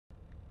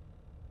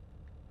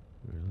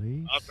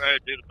I'll try to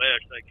do the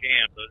best I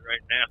can, but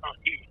right now,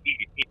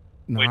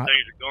 the way things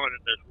are going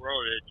in this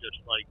world, it's just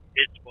like,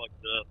 it's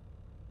fucked up.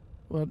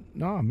 Well,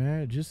 no,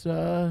 man. Just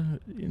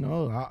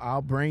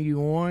I'll bring you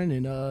on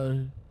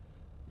and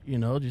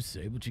just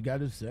say what you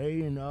got to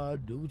say and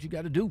do what you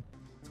got to do.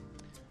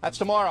 That's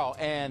tomorrow,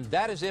 and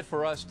that is it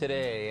for us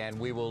today. And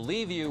we will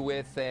leave you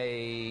with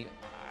I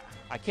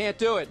can't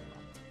do it.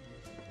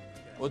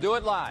 We'll do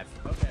it live.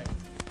 Okay.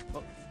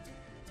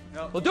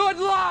 We'll do it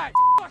live.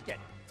 Fuck it.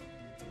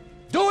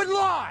 Do it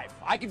live.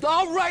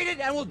 I'll write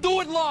it, and we'll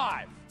do it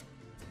live.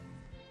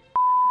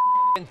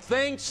 And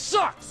thing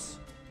sucks.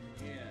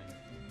 In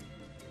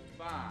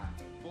 5,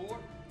 4,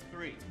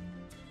 3.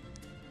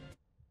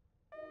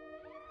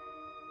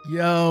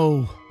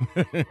 Yo.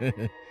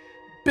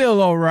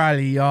 Bill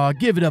O'Reilly, y'all.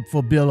 Give it up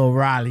for Bill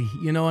O'Reilly.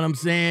 You know what I'm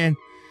saying?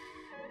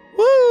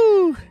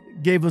 Woo!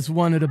 Gave us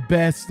one of the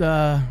best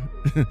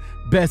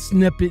best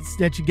snippets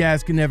that you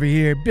guys can ever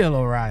hear. Bill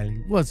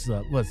O'Reilly. What's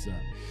up? What's up?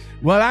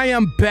 Well, I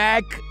am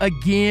back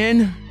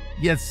again.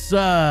 Yes,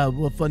 sir.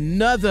 With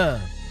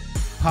another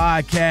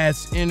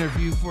podcast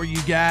interview for you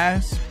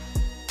guys.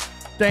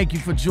 Thank you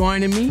for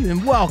joining me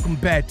and welcome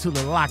back to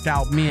the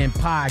Lockoutmen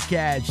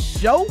Podcast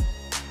show.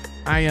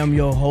 I am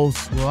your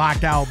host,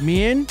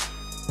 Lockoutmen.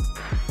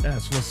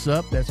 That's what's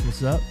up. That's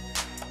what's up.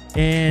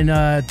 And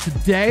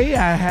today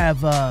I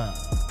have a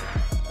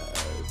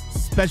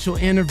special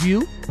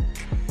interview,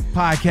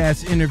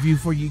 podcast interview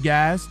for you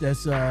guys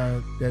that's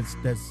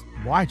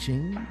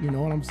watching. You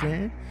know what I'm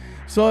saying?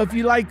 So if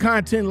you like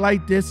content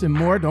like this and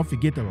more, don't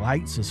forget to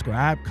like,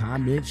 subscribe,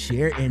 comment,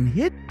 share, and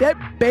hit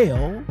that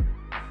bell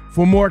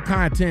for more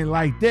content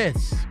like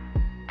this.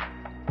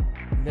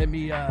 Let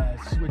me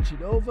switch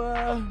it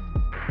over.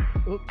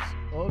 Oops,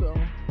 hold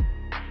on.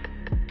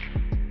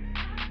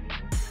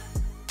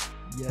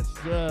 Yes,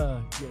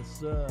 sir. Yes,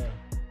 sir.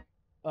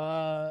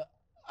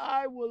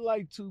 I would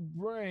like to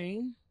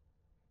bring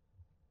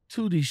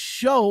to the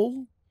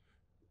show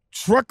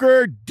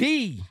Trucker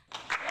D.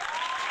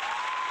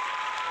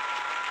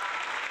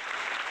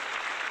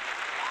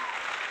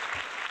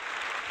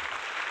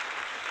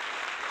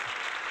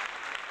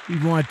 We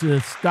want to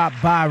stop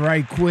by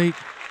right quick,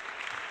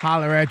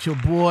 holler at your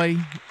boy.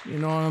 You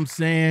know what I'm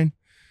saying?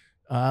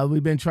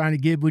 We've been trying to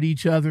get with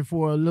each other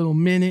for a little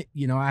minute.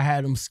 You know, I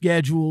had them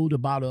scheduled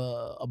about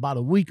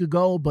a week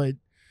ago, but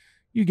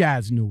you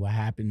guys knew what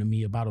happened to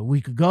me about a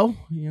week ago.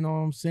 You know what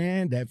I'm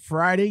saying? That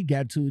Friday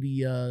got to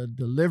the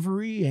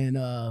delivery and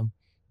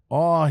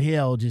all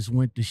hell just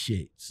went to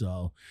shit.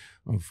 So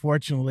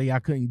unfortunately, I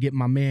couldn't get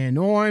my man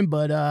on,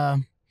 but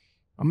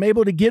I'm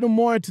able to get him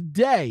on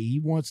today. He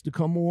wants to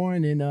come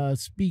on and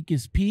speak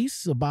his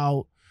piece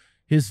about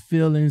his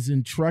feelings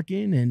in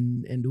trucking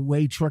and the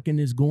way trucking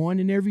is going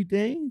and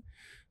everything.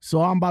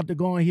 So I'm about to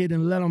go ahead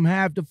and let him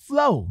have the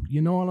flow.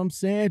 You know what I'm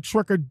saying?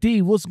 Trucker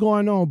D, what's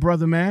going on,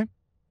 brother, man?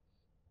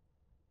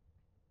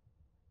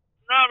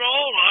 Not a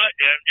whole lot.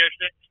 Yeah, just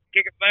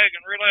kicking back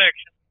and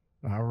relaxing.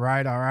 All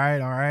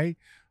right.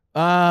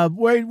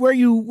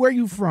 Where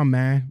you from,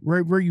 man?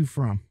 Where you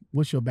from?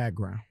 What's your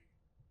background?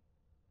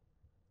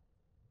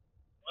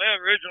 Well,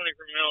 originally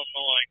from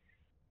Illinois,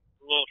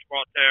 a little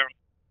small town,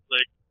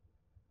 but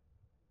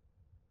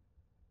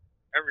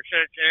ever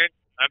since then,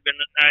 I've been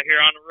out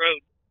here on the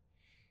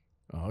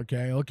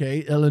road. Okay.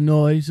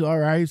 Illinois. All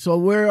right. So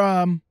where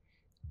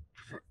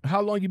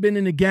how long you been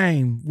in the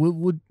game?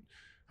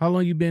 How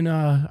long you been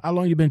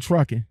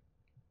trucking?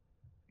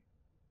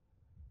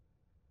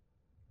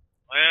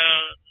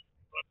 Well,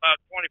 about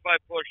 25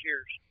 plus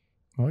years.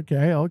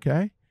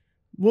 Okay.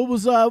 What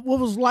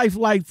was life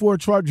like for a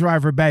truck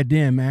driver back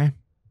then, man?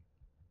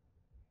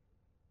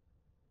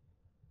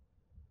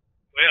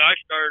 Well, I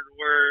started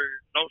where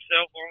no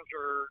cell phones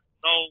or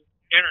no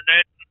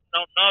internet,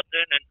 no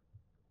nothing, and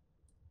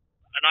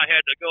I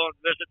had to go and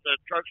visit the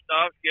truck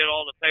stops, get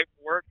all the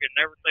paperwork and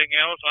everything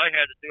else. I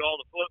had to do all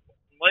the foot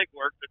and leg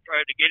work to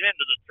try to get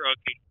into the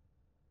trucking.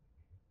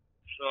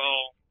 So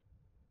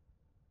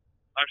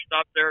I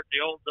stopped there at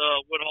the old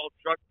Woodhull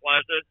Truck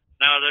Plaza.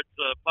 Now that's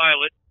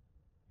Pilot.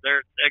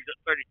 There at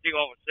exit 32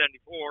 off of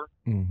 74.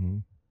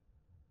 Mm-hmm.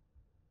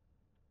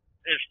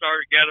 And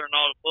started gathering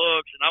all the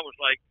books, and I was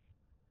like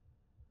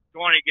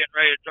 20, getting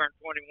ready to turn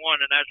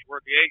 21, and that's where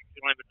the age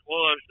limit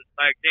was. And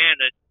back then,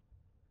 it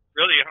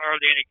really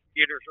hardly any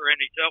computers or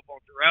any cell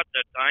phones were out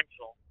that time.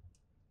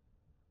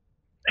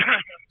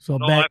 So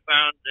I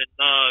found that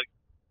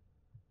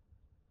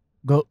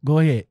go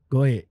ahead.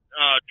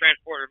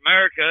 Transport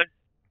America,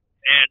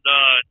 and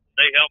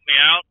they helped me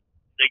out.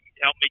 They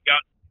helped me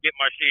get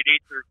my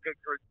CD through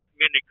Cook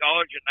Community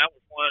College, and that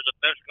was one of the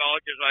best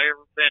colleges I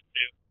ever been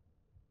to.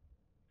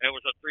 It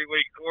was a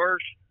 3-week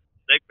course.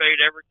 They paid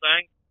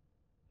everything.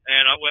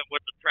 And I went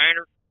with the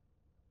trainer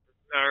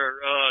for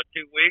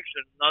 2 weeks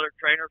and another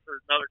trainer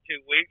for another 2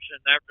 weeks. And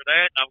after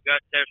that, I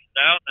got tested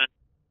out. And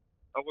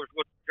I was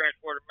with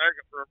Transport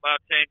America for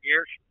about 10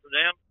 years for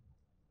them.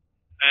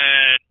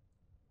 And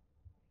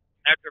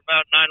after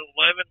about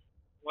 9/11,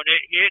 when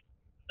it hit,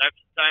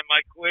 that's the time I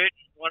quit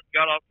and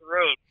got off the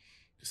road.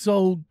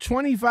 So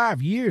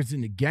 25 years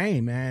in the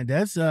game, man.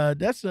 That's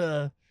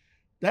an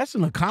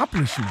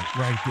accomplishment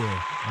right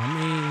there. I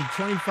mean,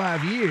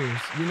 25 years.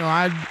 You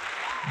know,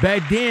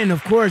 back then,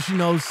 of course, you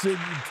know,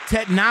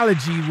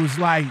 technology was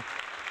like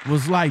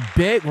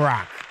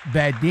bedrock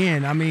back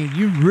then. I mean,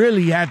 you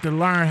really had to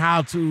learn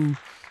how to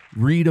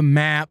read a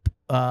map,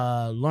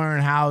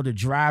 learn how to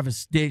drive a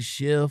stick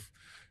shift.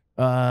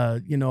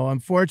 You know,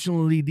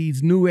 unfortunately,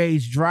 these new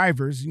age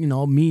drivers, you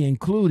know, me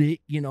included,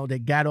 you know, they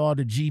got all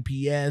the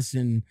GPS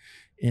and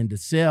the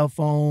cell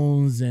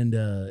phones and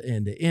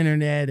the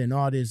internet and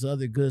all this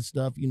other good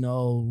stuff. You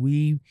know,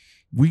 we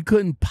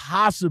couldn't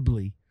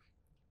possibly.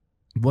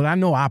 Well, I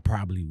know I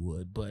probably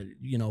would, but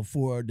you know,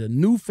 for the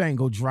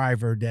newfangled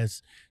driver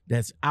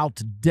that's out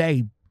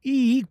today,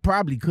 he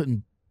probably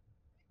couldn't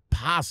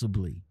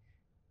possibly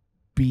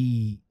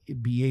be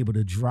able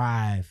to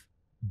drive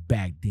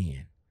back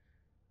then.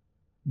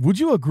 Would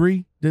you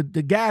agree? The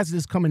guys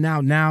that's coming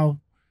out now,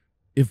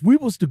 if we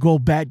was to go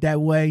back that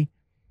way,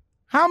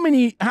 how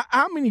many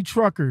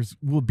truckers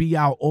will be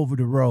out over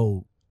the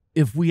road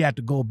if we had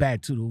to go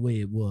back to the way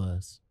it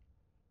was?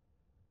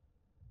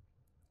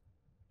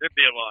 There'd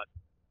be a lot.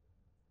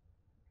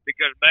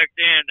 Because back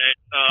then,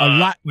 a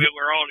lot, we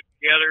were all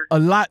together. A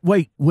lot.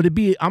 Wait, would it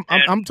be?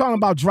 I'm talking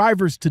about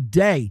drivers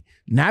today,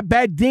 not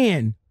back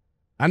then.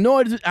 I know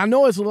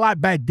it's a lot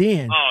back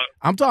then.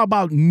 I'm talking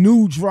about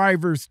new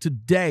drivers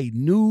today,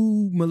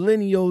 new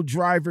millennial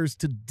drivers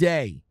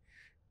today.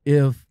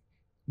 If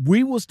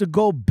we was to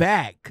go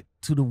back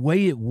to the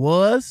way it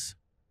was,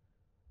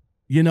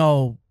 you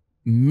know,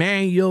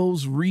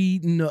 manuals,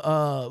 reading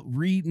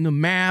the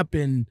map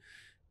and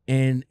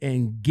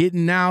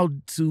getting out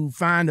to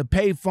find a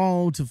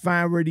payphone to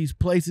find where these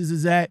places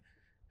is at,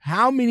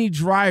 how many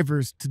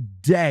drivers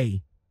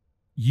today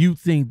you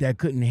think that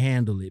couldn't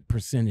handle it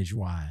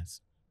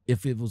percentage-wise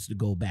if it was to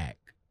go back?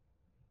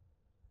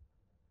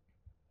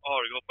 Oh,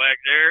 to go back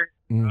there?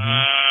 Mm-hmm.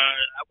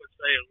 I would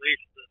say at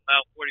least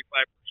about 45%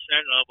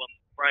 of them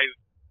probably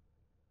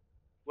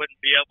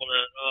wouldn't be able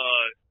to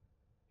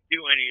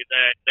do any of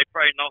that. They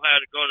probably know how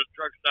to go to the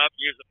truck stop,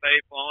 use a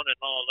payphone and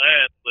all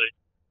that, but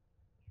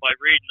by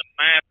reading the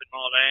map and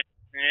all that,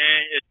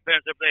 it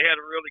depends if they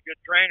had a really good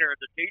trainer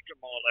to teach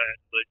them all that.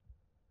 But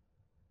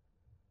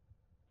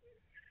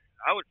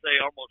I would say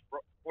almost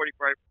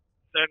 45%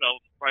 of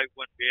them probably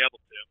wouldn't be able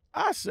to.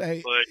 I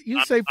say, but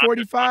you say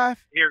 45?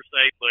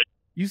 Hearsay, but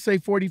you say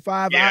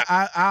 45? Yeah.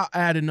 I'll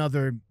add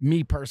another,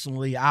 me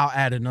personally, I'll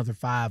add another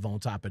 5 on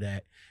top of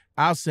that.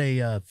 I'll say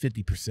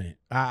 50%.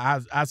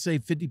 I say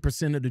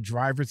 50% of the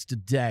drivers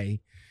today.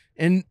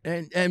 And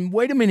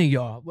wait a minute,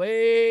 y'all.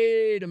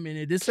 Wait a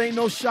minute. This ain't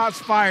no shots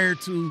fired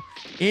to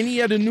any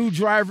of the new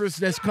drivers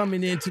that's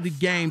coming into the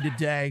game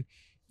today.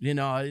 You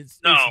know, it's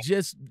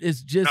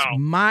just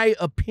my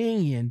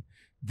opinion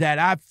that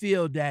I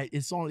feel that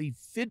it's only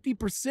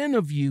 50%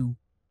 of you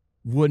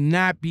would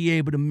not be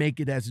able to make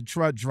it as a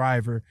truck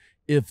driver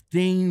if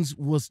things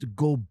was to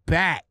go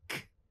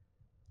back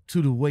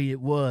to the way it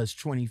was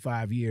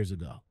 25 years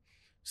ago.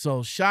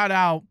 So shout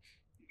out.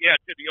 Yeah,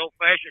 to the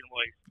old-fashioned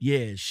way.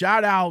 Yeah,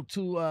 shout out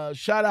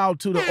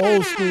to the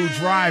old school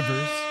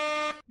drivers.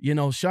 You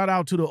know, shout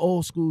out to the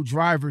old school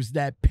drivers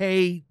that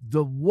paved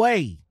the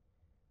way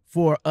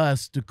for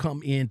us to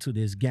come into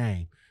this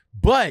game.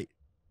 But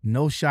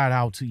no shout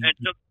out to you.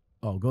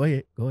 Oh, go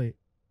ahead.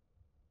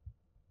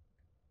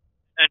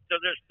 And to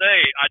this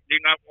day, I do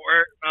not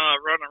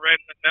run a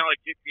Random Valley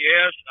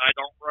GPS. I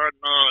don't run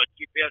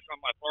GPS on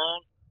my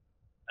phone,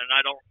 and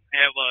I don't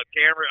have a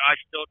camera. I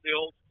still do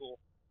old school.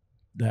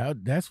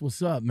 That's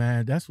what's up,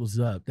 man. That's what's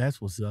up.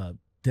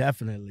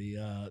 Definitely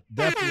old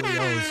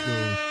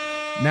school.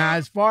 Now,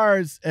 as far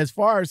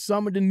as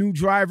some of the new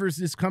drivers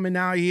that's coming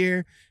out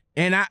here,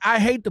 and I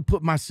hate to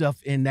put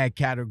myself in that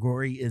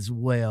category as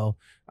well.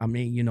 I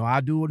mean, you know, I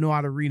do know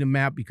how to read a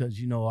map because,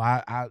 you know,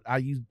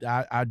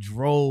 I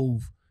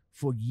drove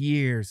for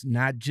years,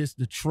 not just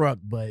the truck,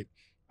 but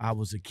I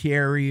was a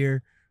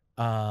carrier.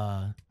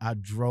 I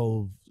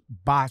drove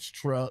box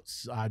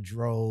trucks. I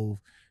drove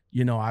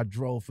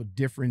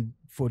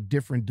for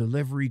different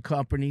delivery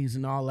companies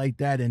and all like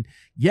that. And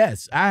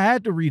yes, I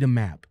had to read a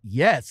map.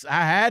 Yes,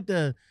 I had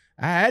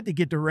to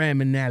get the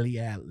Ram and Nally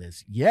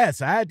Atlas.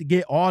 Yes, I had to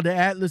get all the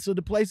atlas of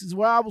the places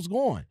where I was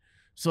going.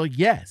 So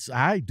yes,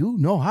 I do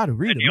know how to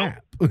read a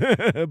map.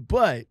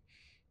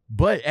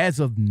 but as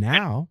of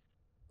now,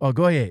 oh,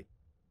 go ahead.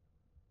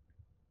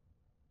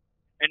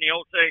 And the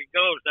old saying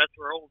goes, that's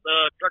where old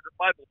trucker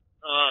Bible.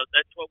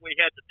 That's what we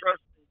had to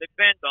trust and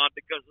depend on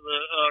because of the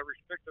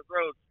restricted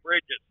roads,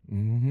 bridges,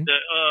 the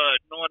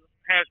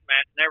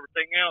non-hazmat and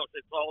everything else.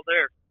 It's all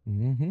there.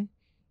 Mm-hmm.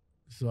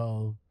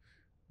 So,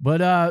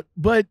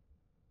 but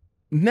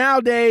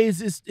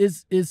nowadays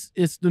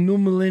it's the new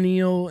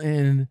millennial,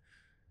 and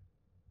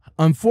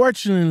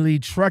unfortunately,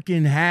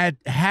 trucking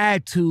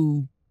had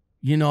to,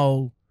 you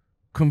know,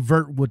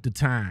 convert with the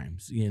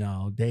times. You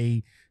know,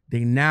 they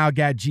now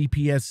got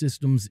GPS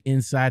systems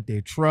inside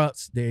their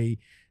trucks.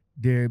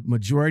 Their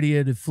majority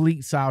of the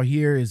fleets out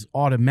here is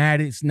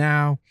automatics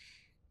now.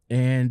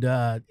 And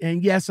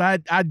yes, I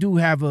do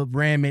have a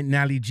Ram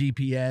McNally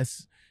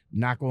GPS.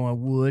 Knock on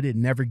wood, it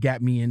never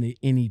got me into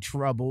any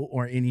trouble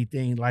or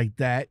anything like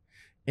that.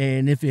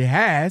 And if it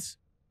has,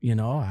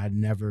 I'd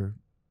never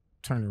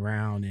turn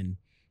around and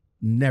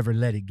never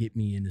let it get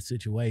me in a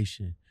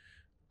situation.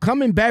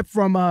 Coming back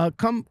from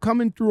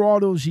coming through all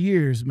those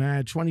years,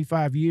 man,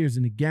 25 years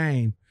in the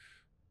game,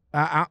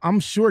 I'm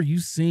sure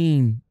you've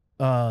seen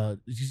a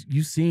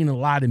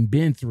lot and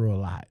been through a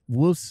lot.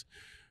 What's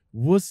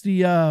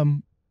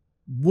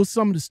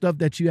some of the stuff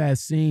that you have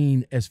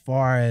seen as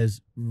far as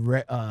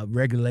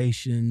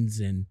regulations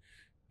and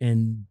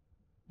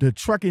the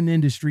trucking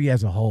industry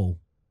as a whole?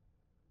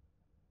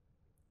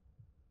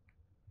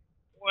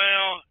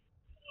 Well,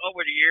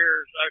 over the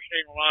years, I've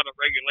seen a lot of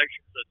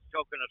regulations that's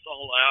choking us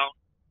all out.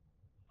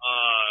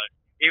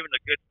 Even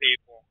the good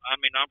people. I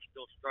mean, I'm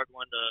still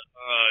struggling to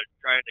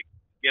trying to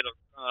get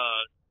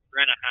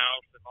rent a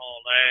house and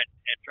all that,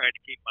 and trying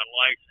to keep my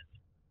license.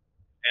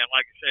 And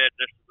like I said,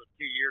 this is the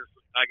 2 years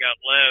I got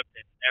left,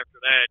 and after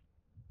that,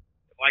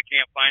 if I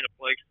can't find a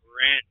place to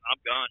rent, I'm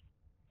done.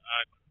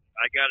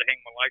 I got to hang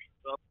my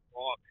license up and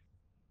walk.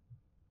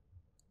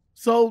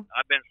 So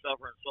I've been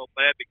suffering so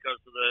bad because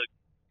of the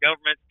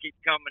government keep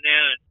coming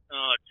in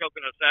and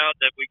choking us out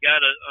that we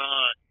got to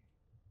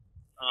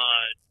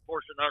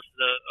forcing us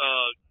to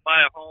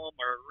buy a home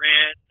or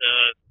rent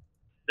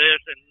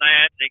this and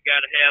that. They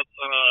got to have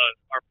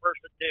our birth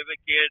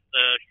certificate,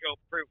 show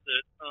proof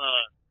that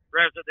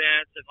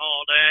residence and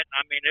all that.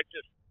 I mean, they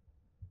just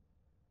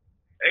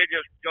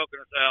choking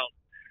us out.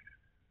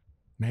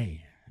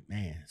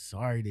 Man,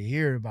 sorry to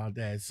hear about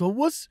that. So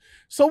what's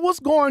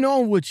going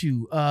on with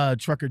you,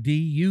 Trucker D?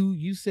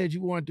 You said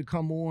you wanted to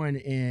come on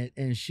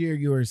and share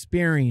your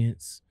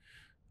experience,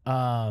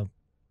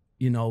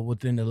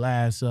 within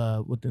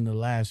the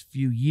last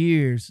few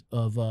years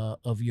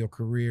of your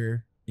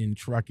career in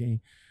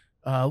trucking.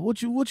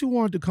 What you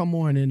wanted to come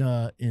on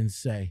and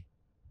say?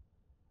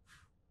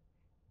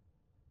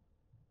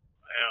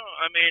 Well,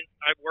 I mean,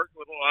 I've worked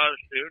with a lot of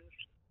students.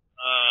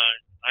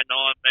 I know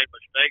I made a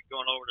mistake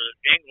going over to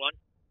England,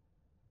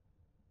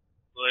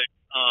 but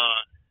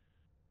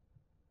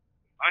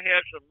I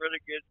had some really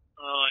good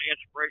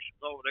inspirations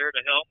over there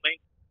to help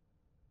me,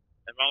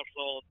 and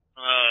also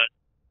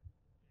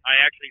I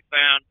actually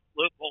found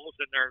loopholes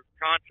in their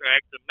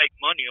contract to make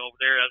money over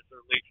there as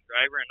their lease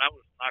driver, and I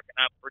was knocking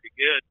out pretty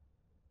good.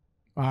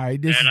 All right,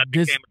 I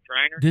became a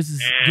trainer. This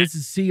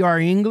is CR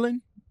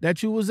England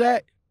that you was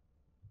at?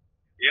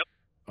 Yep.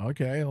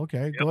 Okay,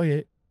 Yep. Go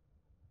ahead.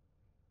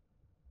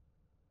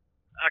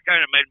 I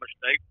kind of made a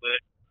mistake, but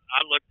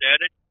I looked at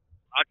it,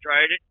 I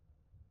tried it,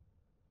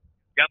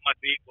 got my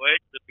feet wet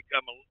to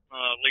become a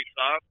lease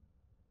op,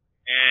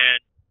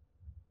 and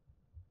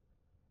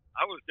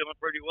I was doing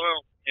pretty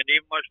well, and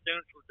even my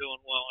students were doing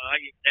well. And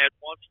I even had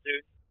one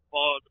student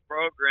follow the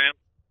program,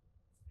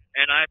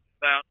 and I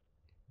about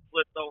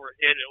flipped over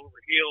head over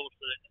heels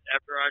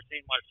after I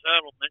seen my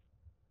settlement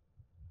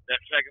that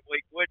second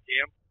week with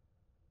him.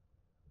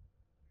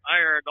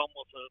 I earned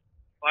almost a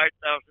 $5,000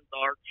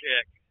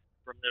 check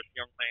from this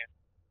young man.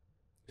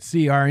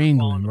 CR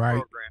England,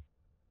 right? Program.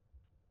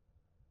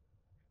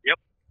 Yep.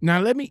 Now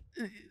let me.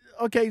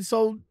 Okay,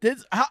 so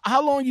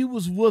how long you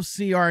was with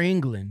CR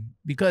England?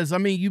 Because I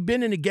mean, you've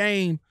been in the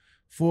game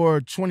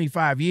for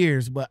 25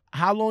 years, but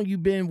how long you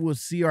been with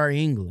CR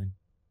England?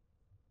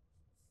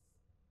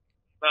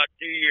 About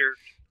 2 years.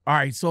 All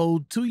right, so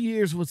 2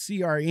 years with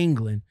CR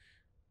England.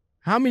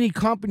 How many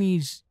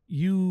companies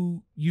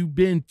you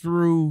been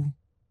through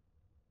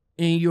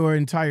in your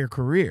entire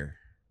career?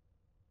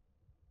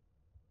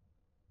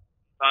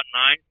 About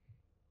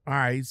 9. All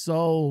right,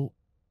 so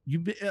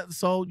you've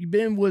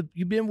been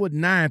with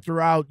 9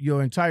 throughout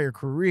your entire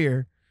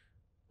career.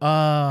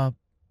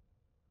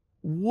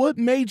 What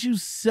made you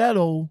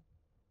settle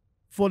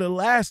for the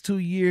last 2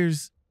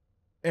 years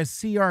at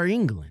CR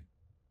England?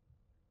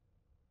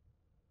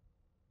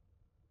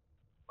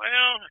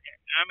 Well,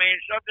 I mean,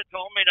 something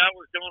told me that I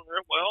was doing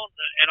real well,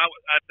 and I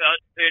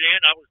felt fit in.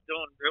 I was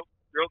doing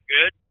real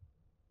good,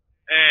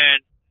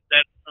 and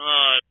that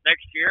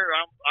next year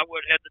I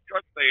would have had the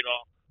truck paid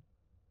off.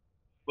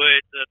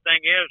 But the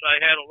thing is, I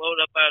had a load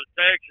up out of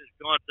Texas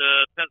going to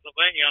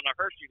Pennsylvania on a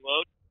Hershey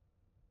load,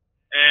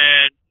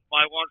 and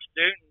my one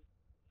student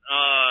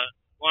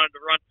wanted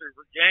to run through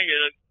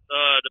Virginia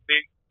to be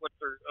with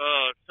her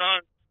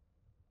son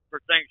for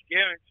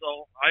Thanksgiving.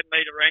 So I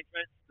made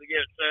arrangements to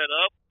get it set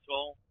up.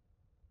 So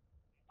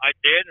I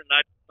did, and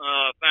I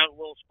found a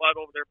little spot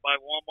over there by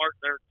Walmart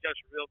there in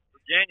Chesterfield,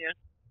 Virginia.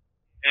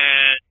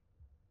 And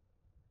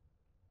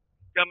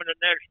coming the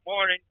next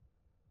morning,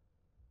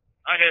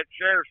 I had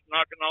sheriffs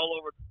knocking all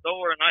over the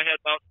door, and I had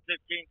about 15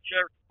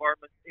 sheriff's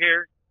departments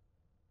here.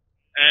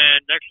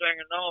 And next thing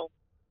I know,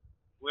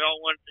 we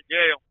all went to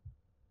jail.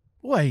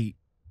 Wait,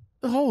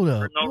 hold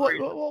up. For no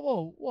reason.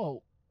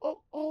 Whoa.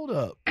 Hold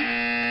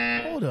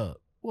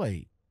up.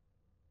 Wait.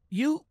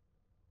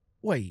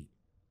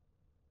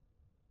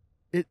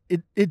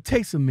 It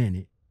takes a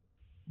minute,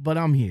 but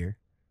I'm here.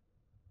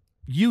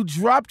 You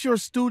dropped your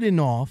student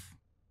off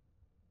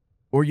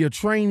or your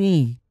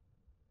trainee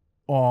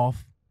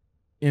off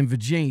in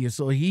Virginia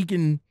so he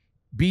can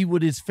be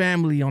with his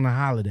family on a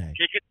holiday.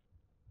 She could,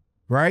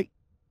 right?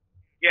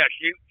 yeah,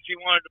 she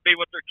wanted to be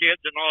with her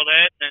kids and all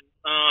that.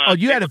 And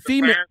you be had a with her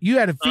female. parents, You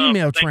had a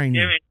female trainee.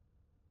 Thanksgiving.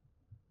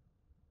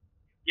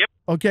 Yep.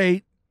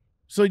 Okay,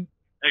 so And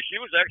she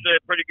was actually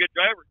a pretty good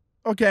driver.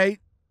 okay,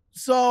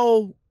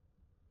 so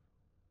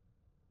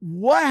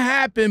what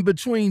happened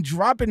between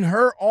dropping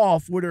her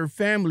off with her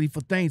family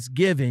for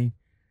Thanksgiving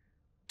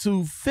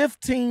to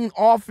 15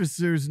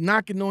 officers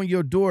knocking on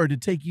your door to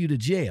take you to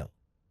jail?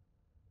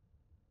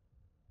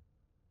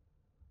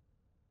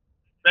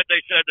 That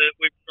they said that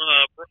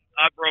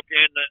I broke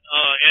in the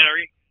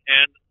entry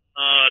and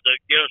to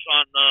get us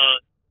on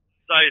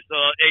size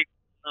 8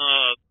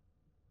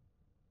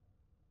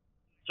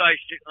 size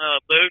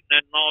boot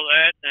and all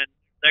that. And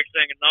next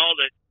thing you know,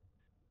 that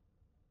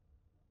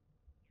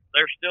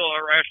they're still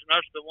harassing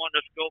us to want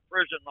us to go to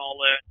prison and all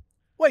that.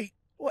 Wait,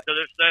 what? To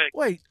this day.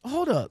 Wait,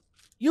 hold up.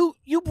 You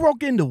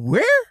broke into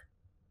where?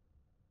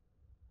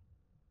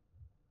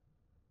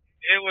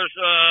 It was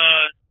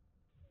a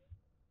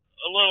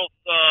little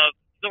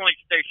filling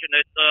station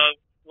that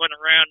went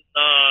around.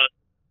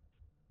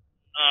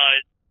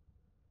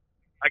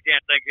 I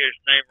can't think of his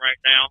name right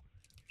now.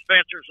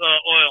 Spencer's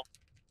Oil,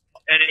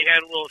 and he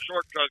had a little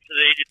short truck. So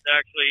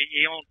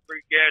he owned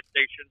 3 gas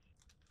stations,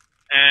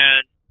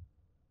 and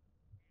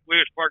we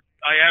was parked.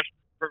 I asked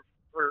for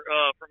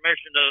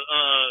permission to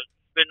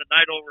spend the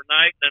night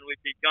overnight, then we'd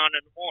be gone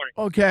in the morning.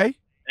 Okay.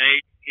 And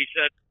he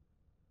said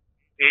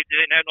he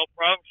didn't have no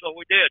problem, so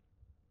we did.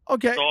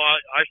 Okay. So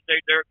I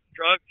stayed there at the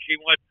truck. She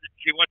went to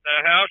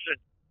the house, and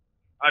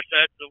I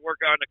sat to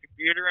work on the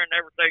computer and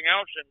everything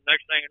else. And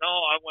next thing you know,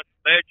 I went to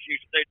bed. She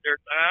stayed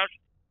there at the house.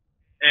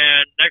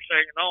 And next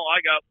thing you know, I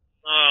got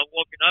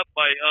woken up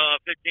by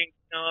 15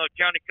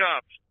 county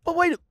cops. But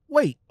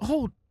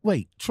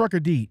wait, Trucker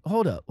D,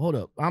 hold up.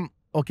 I'm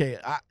okay.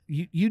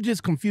 You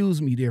just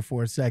confused me there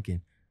for a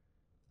second.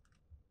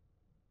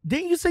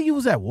 Didn't you say you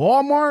was at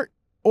Walmart,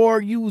 or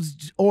you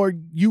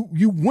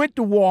went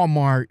to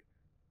Walmart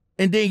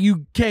and then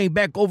you came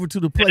back over to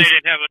the place?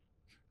 And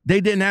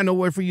they didn't have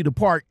nowhere for you to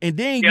park, and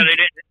then they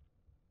didn't.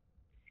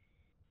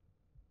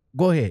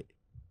 Go ahead.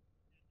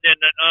 Then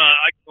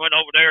I went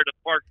over there to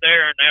park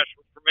there and asked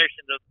for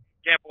permission to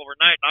camp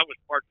overnight. And I was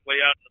parked way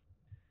out in the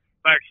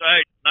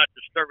backside, not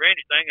disturb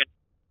anything. And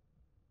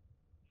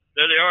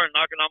there they are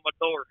knocking on my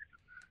door.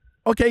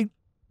 Okay,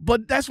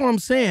 but that's what I'm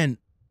saying.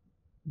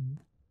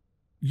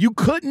 You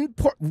couldn't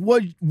park.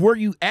 Were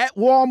you at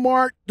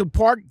Walmart to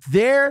park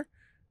there,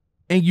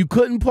 and you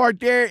couldn't park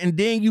there, and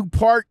then you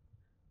parked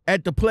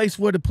at the place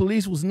where the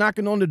police was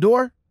knocking on the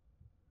door?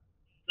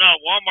 No,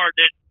 Walmart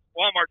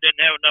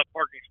didn't have enough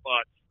parking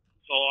spots,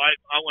 so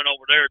I went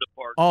over there to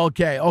park.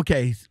 Okay.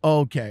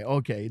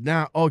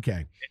 Now,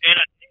 okay.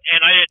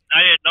 And I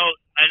didn't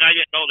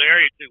know the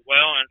area too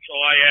well, and so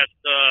I asked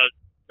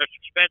Mr.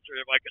 Spencer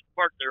if I could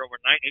park there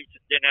overnight. He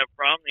said didn't have a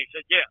problem. He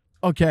said yeah.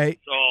 Okay.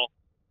 So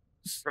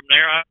from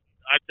there, I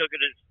took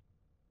it as,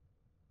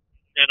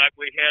 and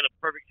we had a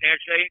perfect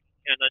handshake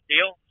and a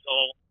deal.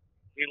 So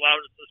he allowed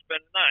us to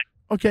spend the night.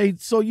 Okay,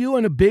 so you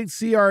in a big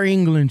CR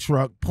England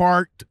truck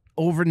parked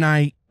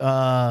overnight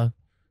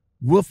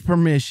with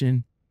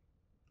permission.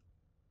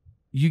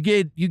 You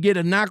get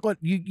a knock at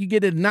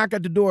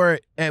the door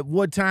at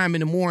what time in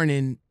the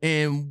morning,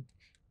 and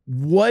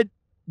what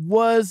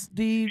was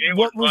the reason? It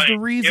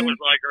was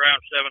like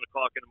around 7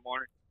 o'clock in the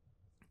morning.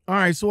 All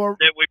right, so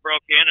that we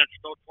broke in and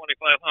stole $2,500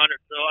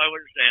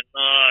 and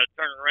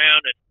turned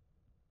around and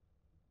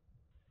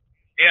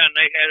and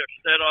they had it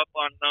set up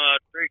on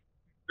three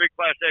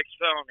Class X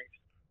felonies.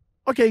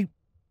 Okay,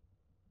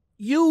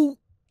 you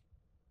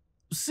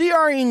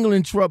CR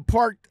England truck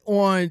parked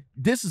on,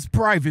 this is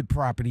private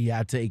property,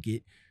 I take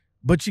it,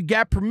 but you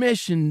got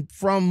permission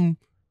from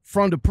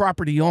the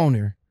property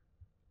owner,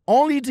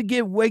 only to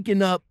get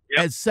waken up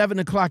at 7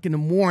 o'clock in the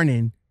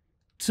morning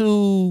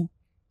to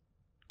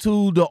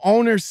the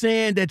owner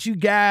saying that you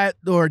got,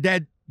 or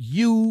that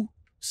you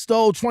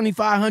stole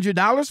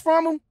 $2,500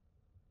 from him?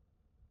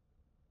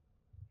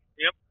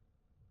 Yep.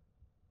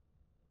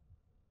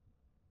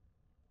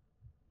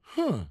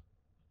 Huh.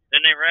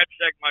 Then they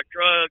ransacked my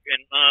truck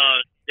and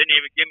didn't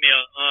even give me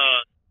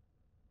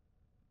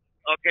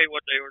okay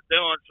what they were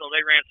doing. So they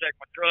ransacked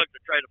my truck to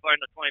try to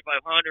find the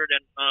 $2,500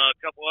 and a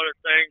couple other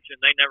things, and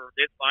they never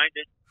did find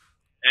it.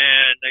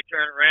 And they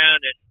turned around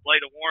and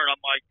laid a warrant on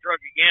my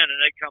truck again, and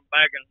they come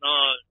back and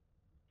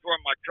tore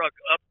my truck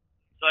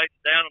upside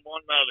down and one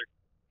another.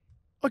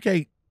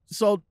 Okay,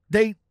 so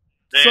then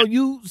turned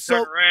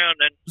around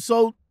and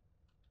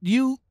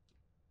you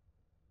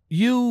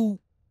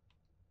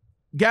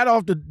got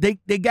off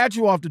they got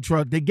you off the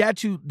truck. They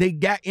got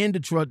in the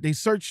truck. They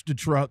searched the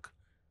truck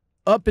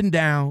up and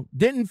down,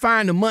 didn't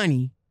find the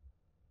money.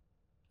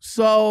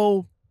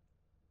 So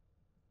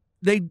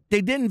they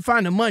didn't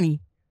find the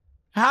money.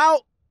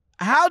 How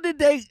did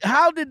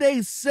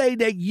they say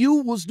that you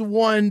was the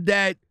one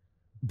that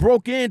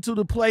broke into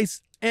the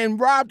place and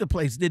robbed the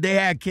place? Did they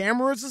have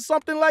cameras or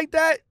something like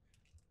that?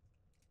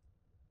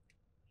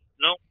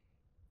 No.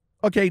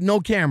 Okay, no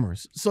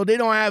cameras. So they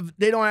don't have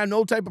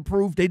no type of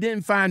proof. They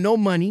didn't find no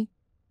money.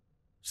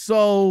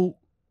 So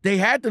they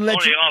had to let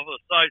only you. Off of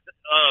size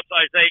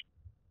 8.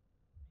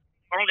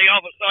 Only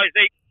off of size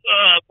 8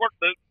 work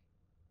boot.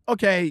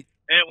 Okay.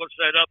 And it was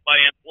set up by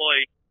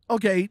employee.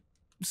 Okay.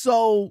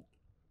 So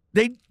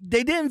they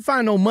didn't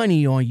find no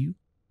money on you.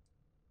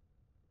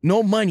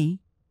 No money.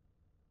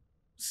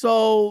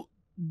 So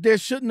there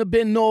shouldn't have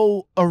been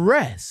no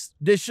arrest.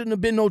 There shouldn't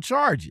have been no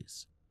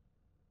charges.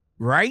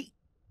 Right?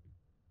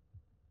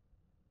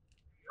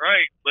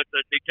 Right. But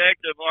the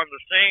detective on the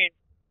scene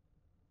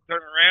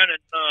turned around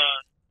and,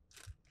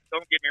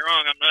 don't get me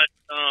wrong, I'm not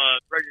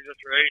prejudiced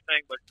or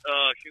anything, but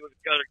she was a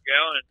colored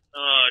gal, and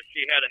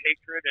she had a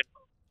hatred, and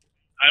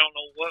I don't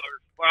know what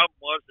her problem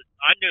was.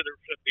 I knew there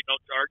shouldn't be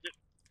no charges,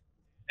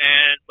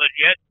 but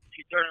yet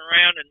she turned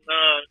around and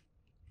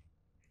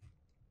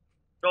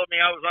told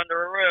me I was under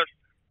arrest.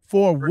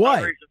 For no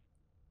what? reason.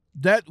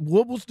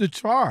 What was the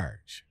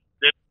charge?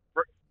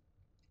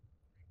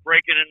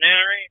 Breaking and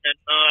entering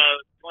and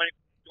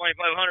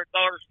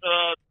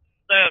 $2,500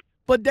 theft.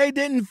 But they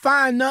didn't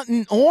find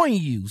nothing on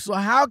you, so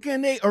how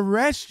can they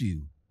arrest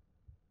you?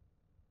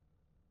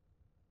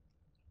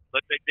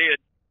 But they did.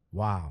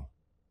 Wow.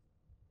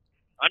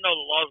 I know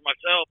the laws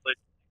myself, but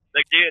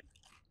they did.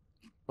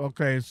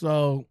 Okay,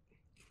 so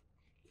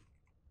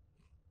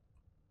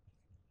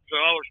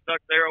I was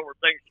stuck there over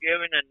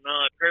Thanksgiving and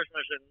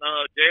Christmas in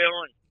jail,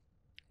 and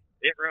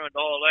it ruined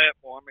all that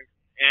for me.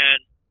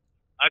 And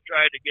I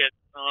tried to get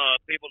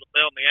people to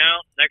bail me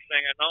out. Next thing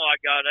I know, I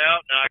got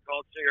out, and I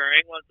called Sierra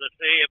England to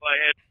see if I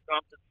had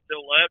something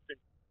still left. And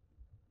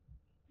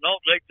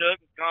nope, they took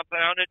and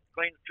compounded,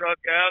 cleaned the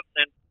truck out,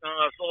 and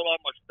sold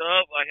all my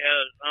stuff. I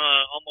had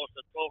almost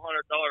a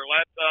 $1,200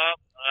 laptop.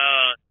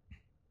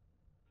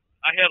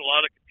 I had a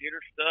lot of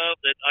computer stuff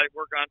that I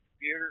work on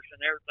computers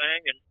and everything,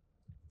 and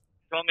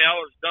told me I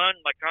was done.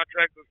 My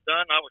contract was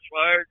done. I was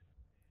fired,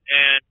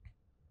 and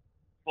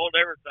pulled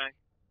everything.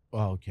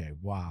 okay,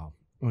 wow.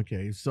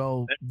 Okay,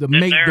 so to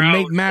make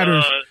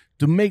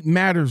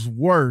matters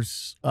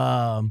worse,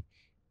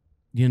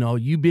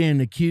 you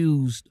being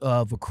accused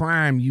of a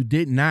crime you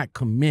did not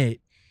commit,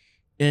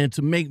 and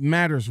to make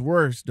matters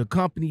worse, the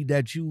company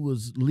that you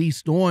was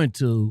leased on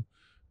to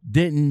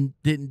didn't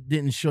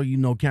show you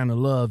no kind of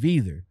love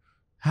either.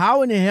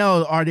 How in the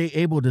hell are they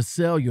able to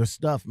sell your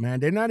stuff, man?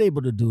 They're not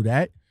able to do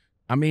that.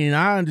 I mean,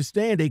 I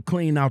understand they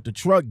clean out the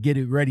truck, get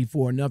it ready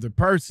for another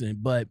person,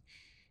 but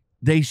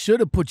they should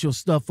have put your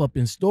stuff up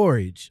in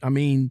storage. I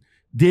mean,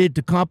 did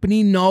the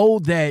company know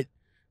that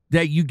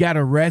you got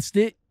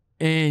arrested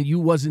and you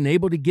wasn't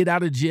able to get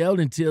out of jail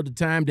until the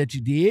time that you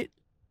did?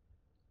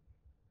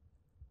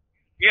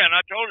 Yeah, and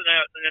I told her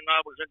that, and I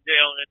was in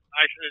jail, and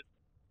I said,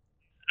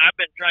 I've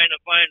been trying to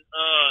find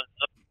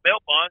a bail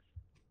bond.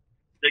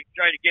 They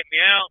tried to get me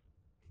out.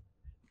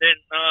 Then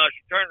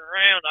she turned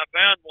around. I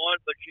found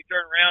one, but she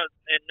turned around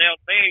and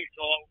nailed me.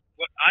 So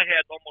I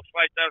had almost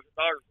 $5,000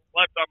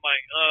 left on my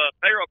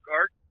payroll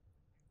card,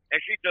 and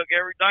she took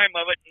every dime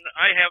of it, and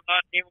I have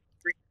not even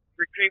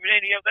retrieved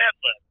any of that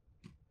left.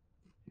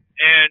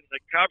 And the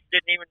cops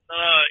didn't even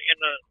in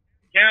the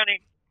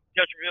county,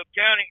 Chesterfield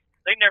County,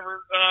 they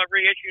never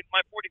reissued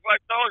my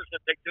 $45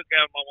 that they took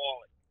out of my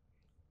wallet.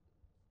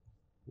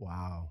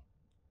 Wow.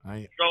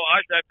 So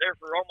I sat there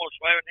for almost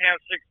 5.5,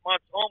 6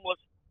 months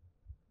homeless.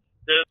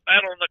 The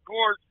battle in the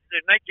courts,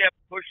 and they kept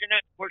pushing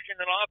it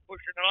off,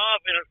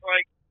 and it's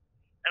like,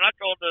 and I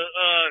told the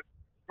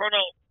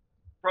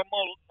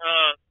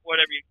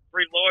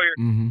free lawyer,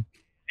 and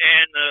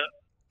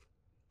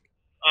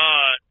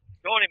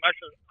told him, I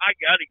said, I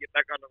got to get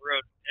back on the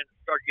road and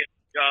start getting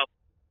a job.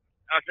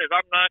 I said,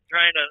 I'm not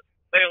trying to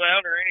bail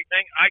out or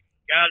anything. I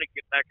got to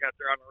get back out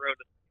there on the road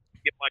and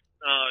get my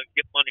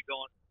get money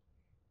going.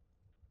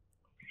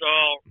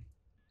 So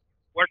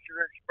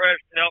Western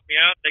Express helped me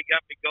out. They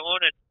got me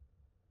going, and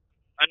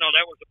I know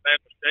that was a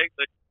bad mistake,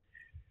 but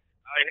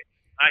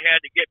I had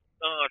to get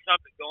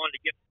something going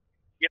to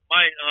get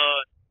my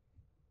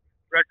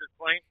record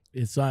clean.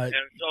 And so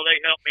they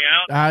helped me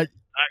out. I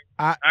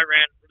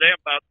ran for them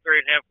about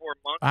 3.5, 4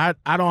 months.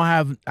 I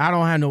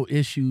don't have no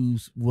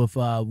issues with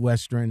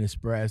Western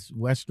Express.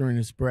 Western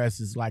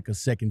Express is like a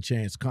second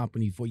chance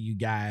company for you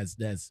guys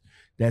that's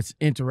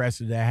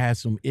interested, that has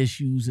some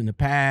issues in the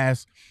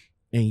past,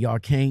 and y'all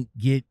can't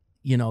get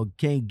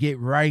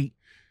right.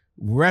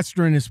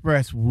 Western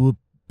Express would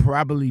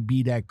probably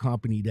be that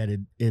company that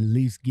at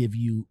least give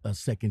you a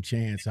second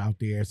chance out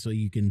there, so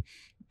you can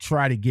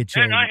try to get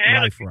your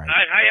life right.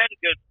 I had a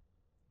good.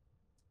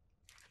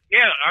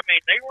 Yeah, I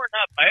mean, they were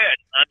not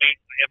bad. I mean,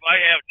 if I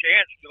have a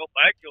chance to go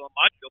back to them,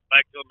 I'd go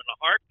back to them in a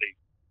heartbeat.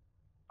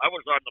 I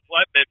was on the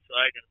flatbed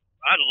side, and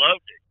I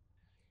loved it.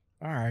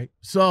 All right.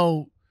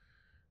 So,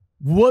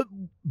 what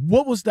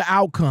was the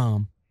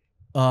outcome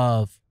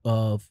of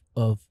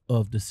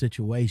the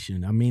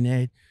situation? I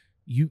mean,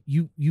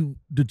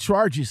 the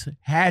charges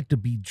had to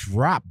be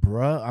dropped,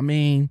 bruh. I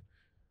mean,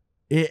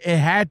 it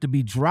had to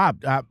be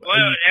dropped.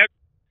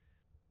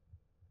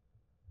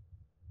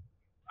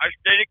 I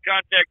stayed in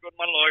contact with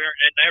my lawyer,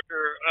 and after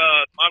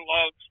my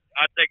logs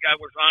I think I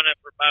was on it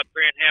for about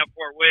 3.5,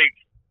 4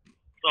 weeks.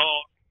 So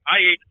I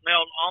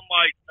emailed all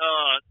my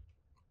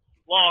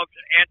logs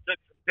and took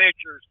some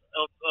pictures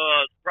of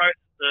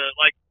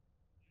like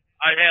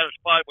I had a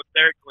spot with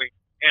Dairy Queen,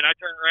 and I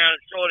turned around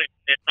and showed him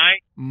at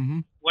night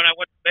when I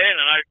went to bed,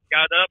 and I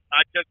got up.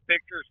 I took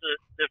pictures of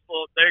this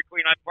little Dairy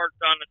Queen I parked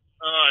on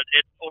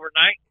it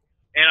overnight,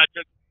 and I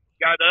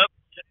got up,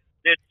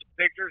 did some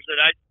pictures that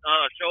I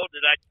showed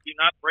that I do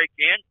not break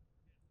in,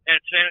 and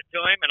sent it to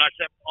him, and I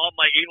sent all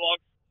my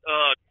e-logs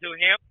to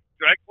him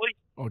directly.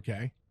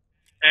 Okay.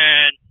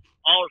 And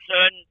all of a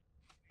sudden,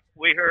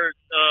 we heard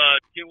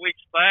 2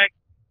 weeks back,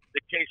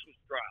 the case was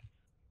dropped.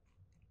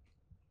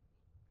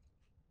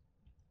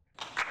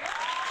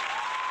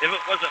 If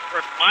it wasn't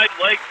for my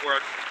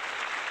legwork,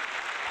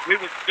 we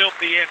would still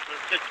be in the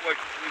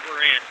situation we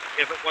were in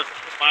if it wasn't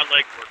for my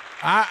legwork.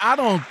 I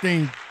don't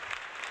think.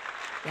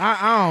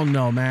 I don't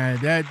know, man.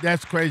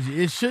 That's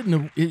crazy. It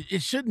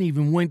shouldn't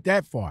even went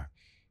that far.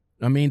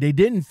 I mean, they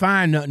didn't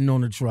find nothing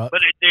on the truck.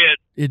 But it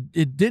did.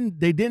 It didn't.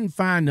 They didn't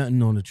find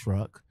nothing on the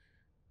truck,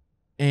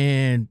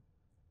 and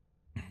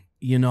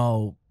you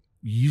know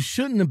you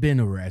shouldn't have been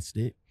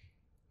arrested.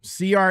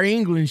 CR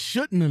England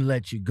shouldn't have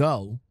let you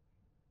go,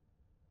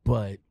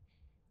 but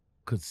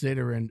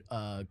considering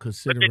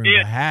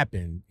what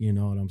happened, you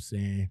know what I'm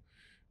saying.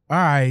 All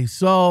right,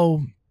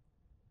 so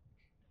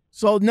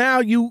now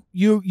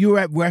you're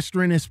at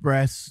Western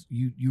Express.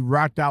 You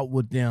rocked out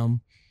with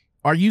them.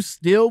 Are you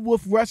still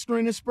with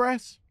Western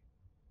Express?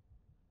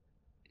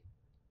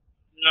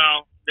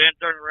 No. Then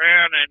turned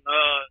around and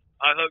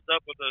I hooked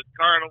up with a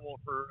Carnival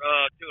for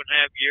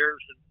 2.5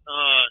 years and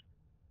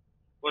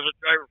was a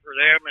driver for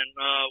them and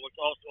was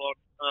also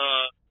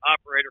an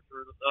operator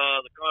for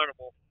the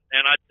Carnival.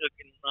 And I took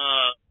and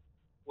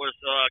was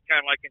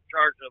kind of like in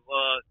charge of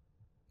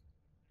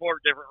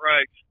 4 different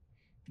rides.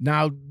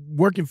 Now,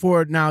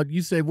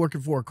 you say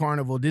working for a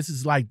carnival. This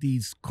is like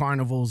these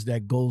carnivals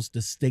that goes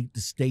to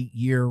state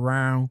year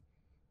round.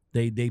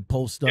 They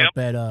post up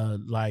at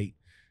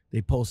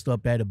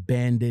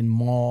abandoned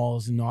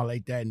malls and all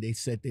like that, and they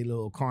set their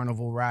little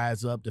carnival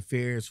rides up, the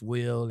Ferris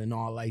wheel and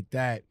all like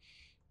that.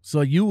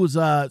 So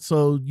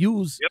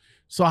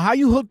so how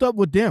you hooked up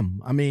with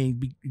them? I mean,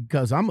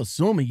 because I'm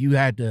assuming you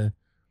had to.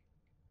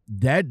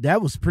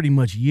 That was pretty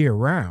much year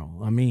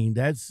round. I mean,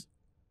 that's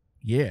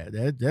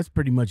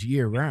pretty much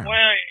year round. Well,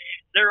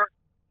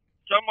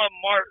 some of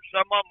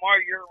them are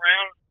year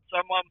round.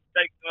 Some of them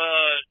take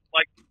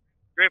like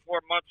 3 or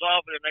 4 months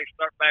off, and then they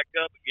start back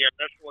up again.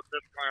 That's what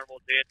this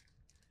carnival did.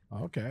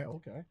 Okay.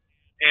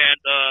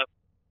 And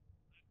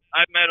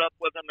I met up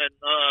with them in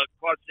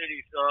Quad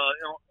Cities,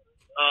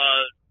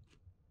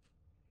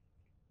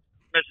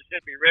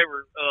 Mississippi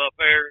River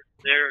Fair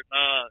there in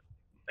I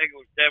think it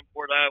was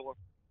Davenport, Iowa.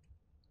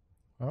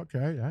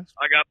 Okay,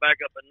 I got back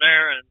up in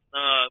there and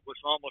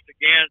was almost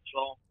again,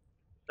 so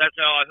that's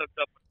how I hooked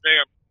up with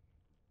them.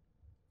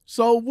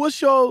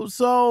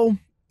 So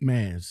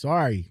man,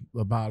 sorry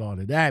about all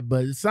of that,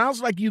 but it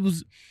sounds like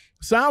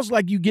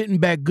you getting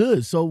back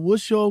good. So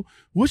what's your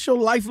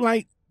life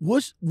like?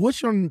 What's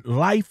your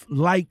life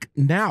like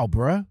now,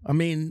 bruh? I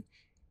mean,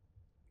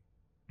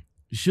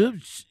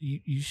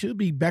 you should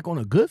be back on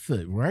a good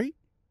foot, right?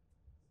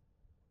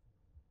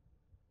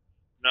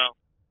 No.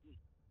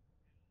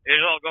 It's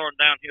all going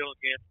downhill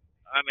again.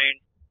 I mean,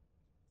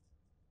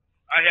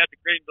 I had the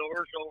green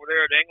doors over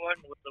there at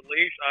England with the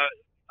lease.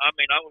 I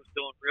mean, I was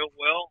doing real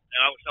well, and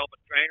I was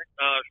helping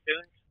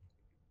students.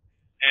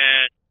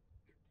 And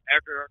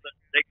after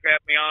they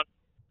crapped on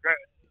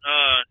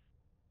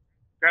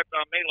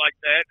me like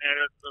that, and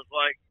it was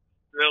like,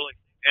 really.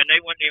 And they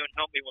wouldn't even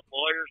help me with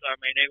lawyers. I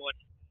mean, they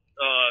wouldn't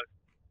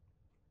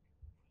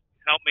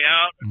help me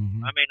out.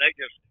 Mm-hmm. I mean, they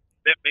just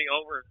bent me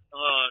over.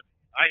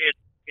 I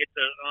hit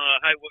the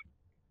highway.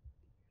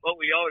 What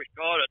we always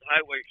call it,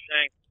 highway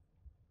shame.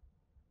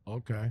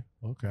 Okay.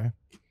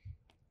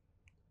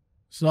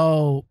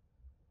 So,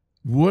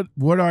 what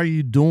are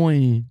you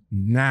doing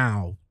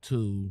now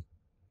to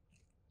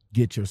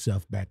get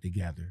yourself back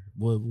together?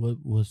 What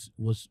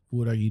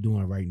are you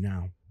doing right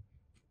now?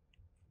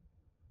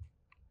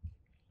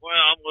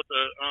 Well, I'm with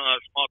a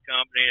small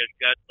company that's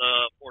got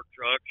 4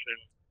 trucks,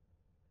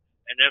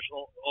 and this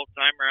old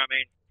timer. I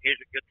mean,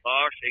 he's a good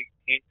boss.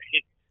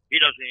 He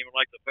doesn't even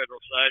like the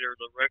federal side or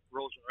the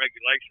rules and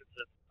regulations.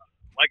 And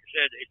like I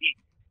said,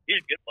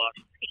 he's a good boss.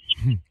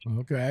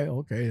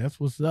 Okay.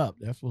 That's what's up.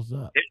 His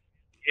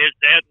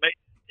dad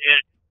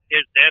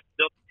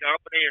built the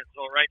company, and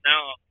so right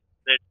now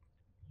that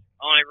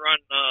I only run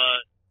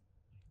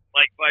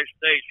like 5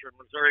 states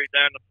from Missouri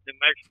down to New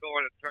Mexico,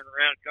 and then turn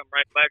around and come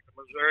right back to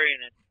Missouri,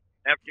 and then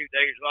have 2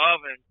 days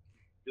off and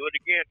do it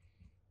again.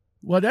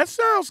 Well, that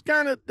sounds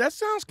kind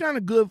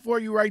of good for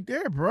you right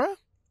there, bruh.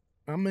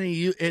 I mean,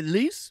 you at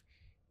least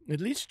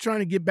trying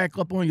to get back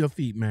up on your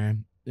feet,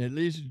 man. At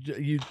least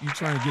you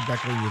trying to get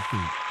back on your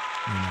feet,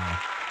 you know.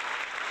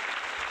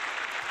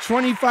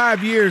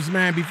 25 years,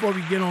 man, before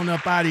we get on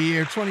up out of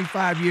here.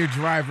 25-year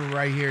driver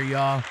right here,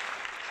 y'all.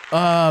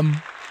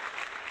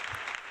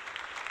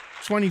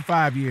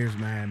 25 years,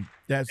 man.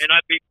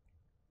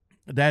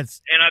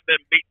 and I've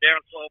been beat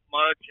down so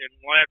much and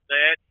laughed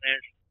at,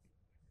 and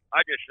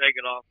I just shake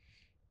it off.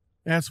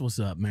 That's what's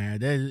up, man.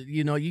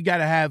 You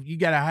gotta have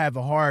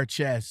a hard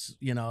chest.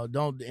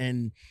 Don't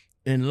and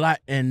not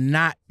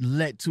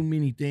let too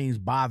many things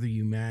bother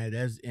you, man.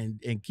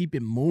 And keep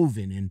it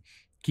moving and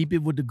keep it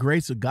with the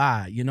grace of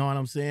God. You know what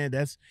I'm saying?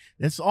 That's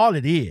all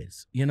it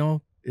is.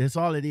 It's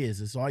all it is.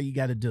 It's all you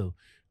got to do.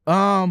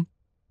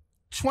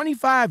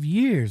 25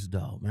 years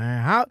though,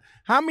 man.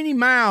 How many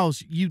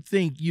miles you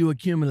think you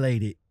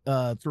accumulated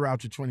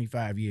throughout your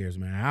 25 years,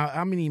 man?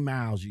 How many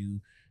miles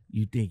you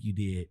think you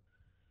did?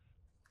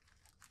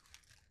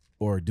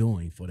 Or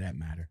doing, for that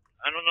matter.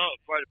 I don't know,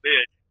 quite a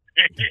bit.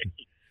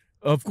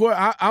 Of course,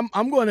 I'm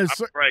going to.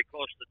 I'm probably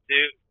close to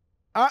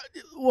 2.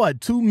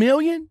 What, 2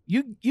 million?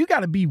 You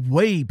got to be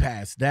way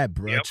past that,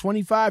 bro. Yep.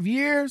 25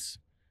 years.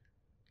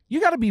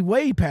 You got to be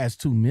way past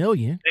 2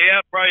 million. Yeah,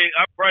 I'm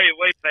probably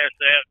way past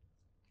that.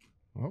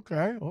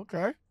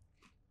 Okay.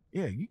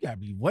 Yeah, you got to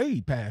be way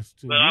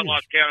past 2 But years. I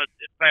lost count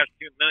past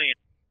 2 million.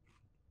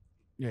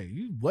 Yeah,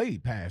 you way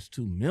past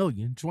 2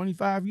 million.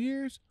 25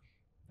 years,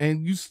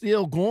 and you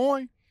still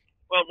going.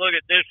 Well, look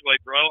at it this way,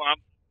 bro. I'm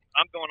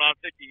going on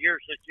 50 years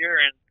this year,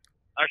 and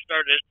I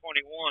started at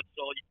 21.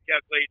 So you can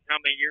calculate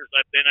how many years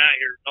I've been out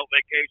here, no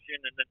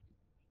vacation, and then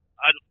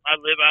I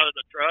live out of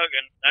the truck,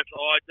 and that's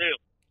all I do.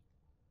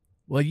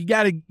 Well, you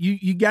gotta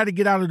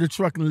get out of the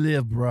truck and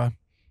live, bro.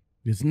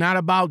 It's not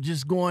about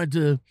just going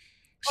to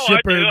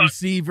shipper,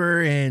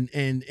 receiver, and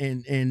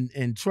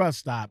truck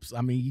stops.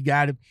 I mean, you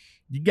gotta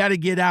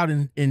get out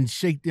and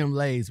shake them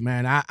legs,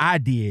 man. I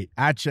did.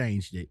 I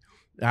changed it.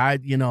 4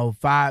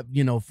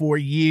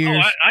 years.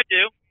 Oh, I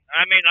do.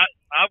 I mean,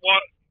 I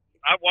walk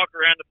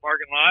around the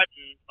parking lot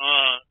and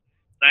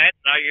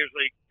I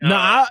usually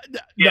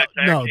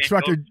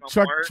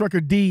trucker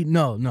D.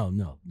 No.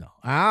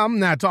 I'm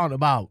not talking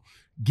about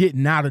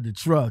getting out of the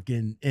truck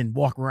and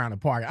walk around the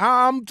park.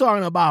 I'm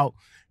talking about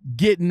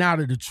getting out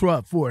of the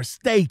truck for a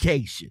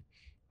staycation.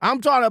 I'm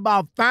talking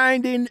about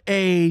finding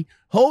a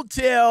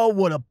hotel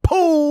with a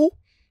pool,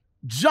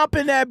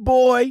 jumping that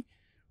boy,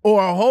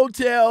 or a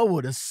hotel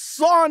with a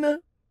sauna,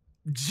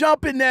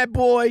 jumping that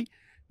boy.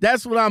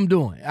 That's what I'm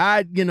doing.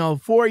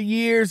 4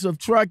 years of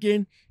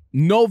trucking,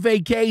 no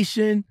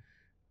vacation,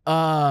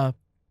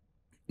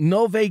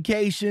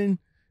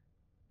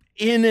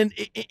 in and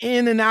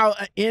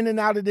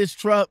out of this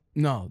truck.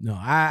 No,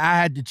 I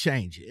had to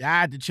change it.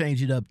 I had to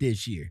change it up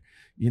this year.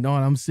 You know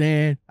what I'm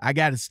saying? I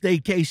got a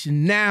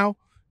staycation now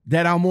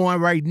that I'm on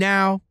right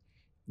now.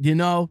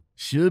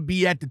 Should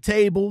be at the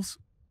tables,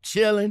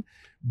 chilling,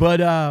 but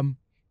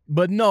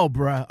no,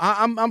 bruh.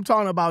 I'm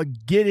talking about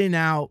getting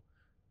out,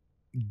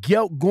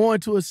 going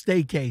to a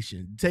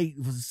staycation. Take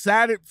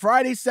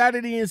Friday,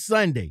 Saturday, and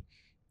Sunday,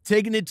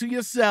 taking it to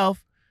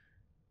yourself.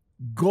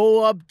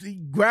 Go up,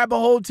 grab a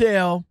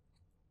hotel,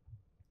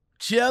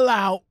 chill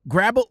out,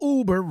 grab an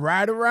Uber,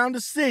 ride around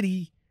the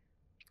city,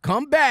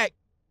 come back,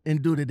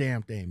 and do the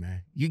damn thing,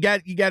 man. You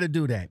got to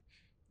do that.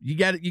 You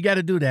got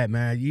to do that,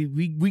 man.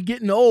 We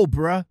getting old,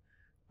 bruh.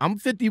 I'm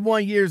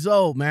 51 years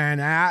old, man.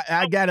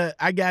 I gotta,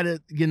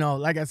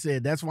 like I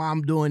said, that's why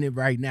I'm doing it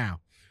right now.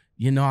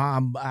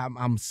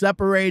 I'm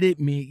separated.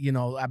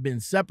 I've been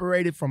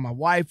separated from my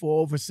wife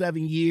for over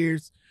 7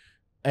 years,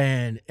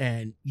 and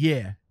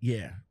yeah,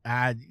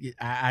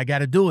 I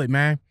gotta do it,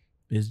 man.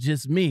 It's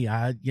just me.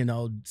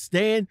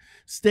 Staying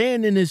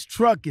in this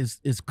truck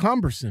is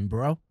cumbersome,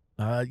 bro.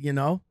 But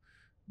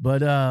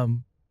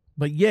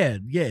yeah,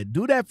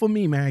 do that for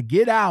me, man.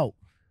 Get out,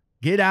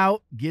 get a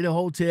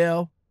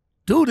hotel.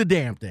 Do the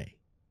damn thing.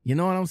 You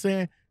know what I'm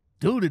saying?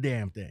 Do the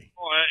damn thing.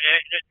 Well,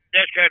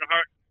 that's kind of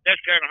hard.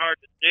 That's kind of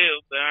hard to do.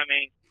 But I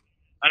mean,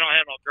 I don't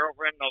have no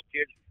girlfriend, no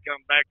kids to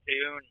come back to,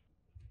 and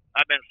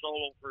I've been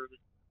solo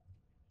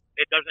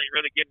it doesn't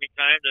really give me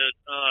time to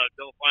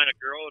go find a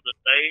girl to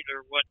date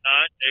or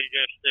whatnot. It's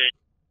just that.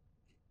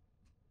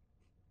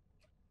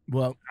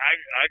 Well,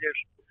 I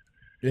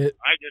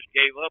just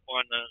gave up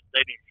on the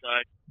dating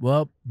side.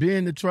 Well,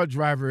 being the truck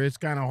driver, it's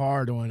kind of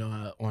hard on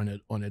a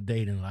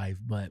dating life,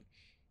 but.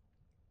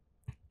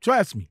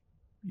 Trust me,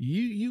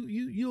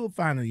 you'll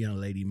find a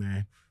young lady,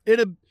 man.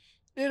 It'll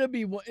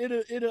be one. Hold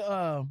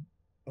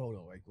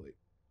on, right quick.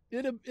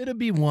 It'll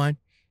be one.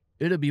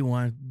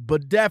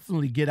 But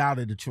definitely get out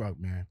of the truck,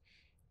 man.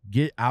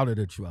 Get out of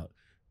the truck.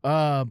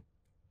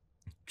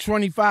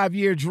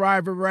 25-year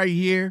driver right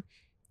here.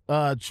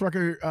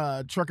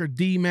 Trucker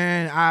D,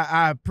 man.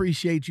 I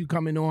appreciate you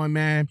coming on,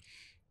 man,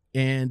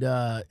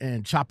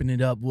 and chopping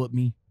it up with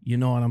me. You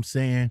know what I'm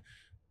saying?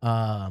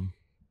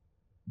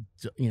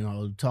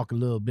 Talk a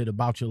little bit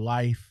about your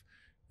life,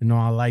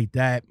 I like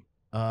that.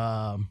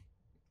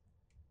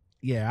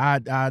 Yeah,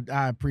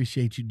 I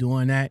appreciate you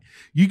doing that.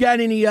 You got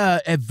any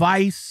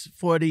advice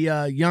for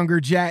the younger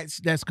jacks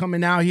that's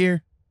coming out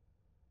here?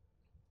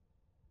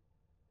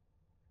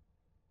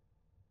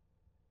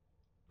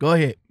 Go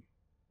ahead.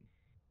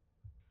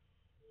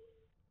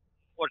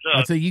 What's up?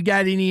 I say, you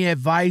got any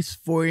advice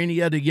for any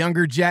of the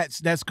younger jacks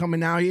that's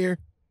coming out here?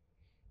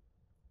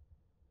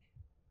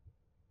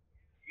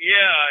 Yeah,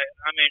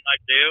 I mean, I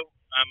do.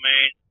 I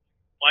mean,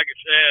 like I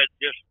said,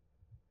 just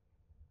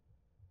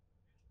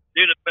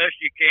do the best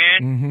you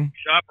can.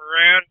 Shop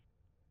around.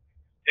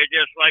 It's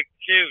just like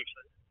shoes.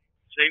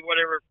 See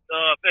whatever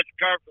fits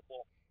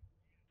comfortable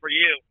for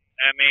you.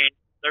 I mean,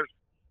 there's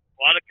a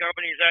lot of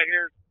companies out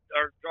here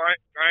are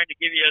trying to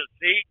give you a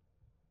seat.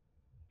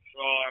 So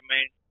I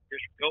mean,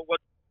 just go with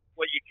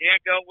what you can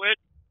go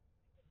with,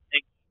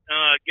 and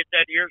get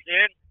that ears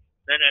in.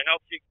 Then it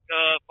helps you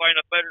find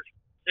a better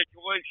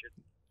situation.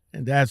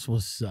 And that's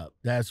what's up.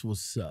 That's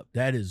what's up.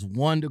 That is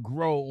one to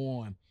grow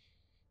on.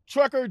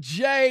 Trucker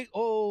J.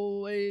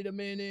 Oh, wait a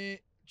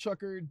minute.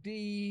 Trucker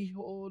D.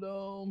 Hold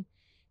on.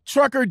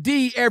 Trucker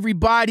D,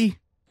 everybody.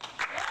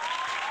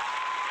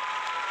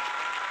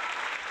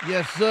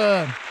 Yes,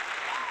 sir.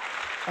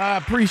 I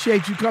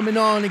appreciate you coming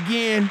on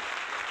again.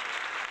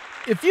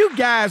 If you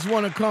guys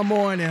want to come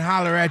on and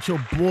holler at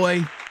your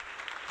boy,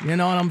 you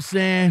know what I'm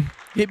saying?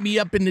 Hit me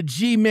up in the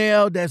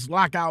Gmail. That's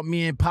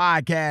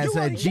Lockoutmenpodcast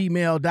at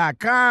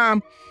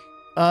gmail.com.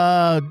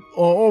 Or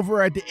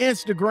over at the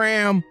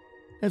Instagram.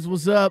 That's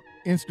what's up.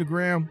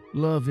 Instagram.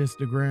 Love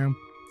Instagram.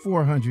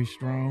 400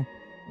 strong.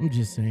 I'm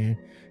just saying.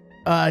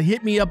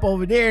 Hit me up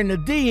over there in the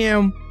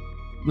DM.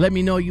 Let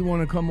me know you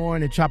want to come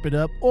on and chop it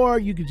up. Or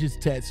you could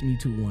just text me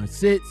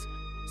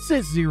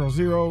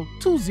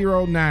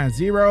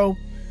 216-600-2090.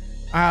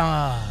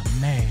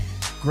 Man.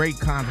 Great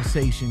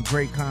conversation.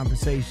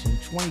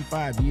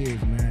 25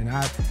 years, man.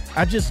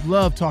 I just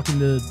love talking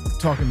to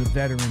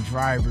veteran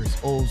drivers,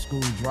 old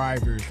school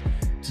drivers,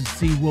 to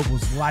see what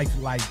was life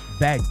like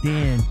back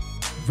then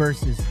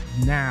versus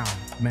now,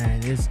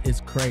 man.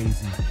 It's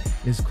crazy.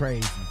 It's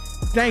crazy.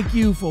 Thank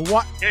you for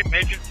what. Hey,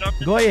 mention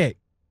something. Go ahead.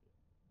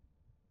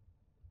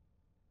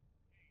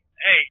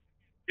 Hey,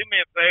 do me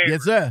a favor.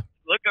 Yes, sir.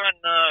 Look on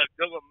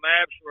Google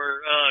Maps or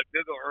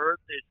Google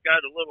Earth. It's got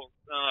a little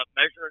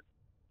measuring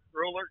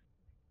ruler.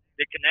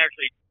 It can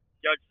actually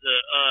judge the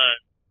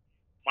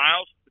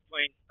miles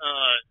between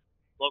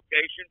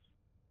locations,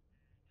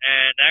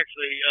 and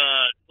actually,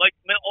 like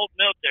old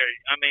military.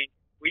 I mean,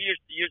 we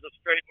used to use a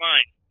straight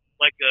line,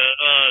 like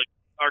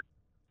our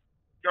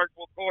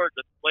chargeable cord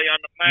to lay on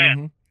the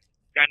mat,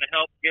 kind of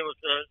help give us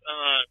a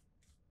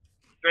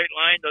straight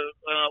line to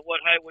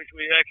what highways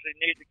we actually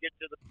need to get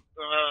to the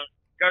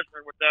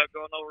customer without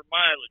going over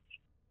mileage.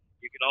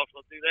 You could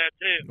also do that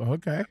too.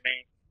 Okay. I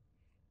mean,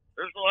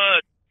 there's a lot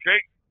of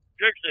tricks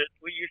that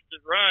we used to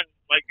run,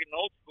 like in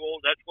old school.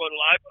 That's what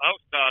I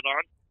was taught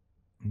on.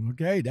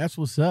 Okay, that's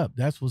what's up.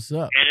 That's what's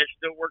up. And it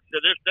still works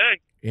to this day.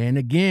 And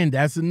again,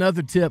 that's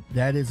another tip.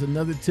 That is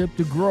another tip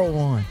to grow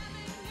on.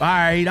 All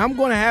right, I'm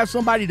going to have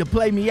somebody to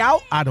play me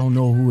out. I don't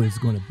know who it's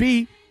going to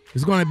be.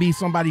 It's going to be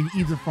somebody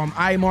either from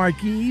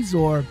iMarquis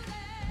or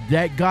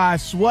that guy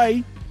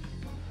Sway.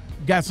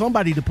 Got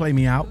somebody to play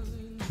me out.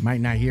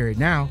 Might not hear it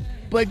now,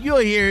 but you'll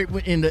hear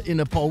it in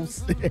the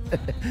post.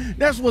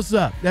 That's what's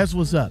up. That's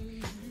what's up.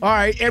 All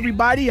right,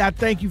 everybody, I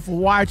thank you for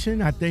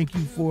watching. I thank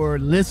you for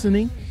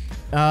listening.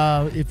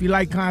 If you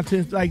like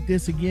content like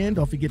this, again,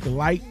 don't forget to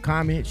like,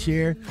 comment,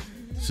 share,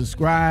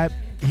 subscribe,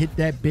 hit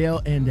that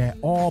bell and that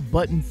all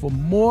button for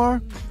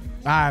more.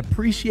 I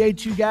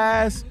appreciate you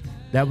guys.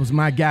 That was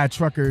my guy,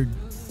 Trucker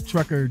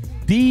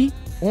D,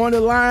 on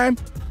the line,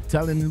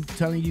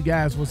 telling you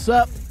guys what's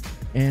up.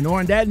 And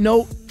on that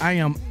note, I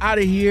am out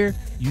of here.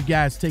 You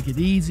guys take it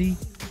easy.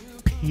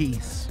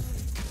 Peace.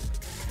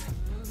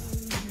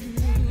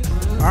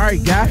 All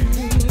right, guy.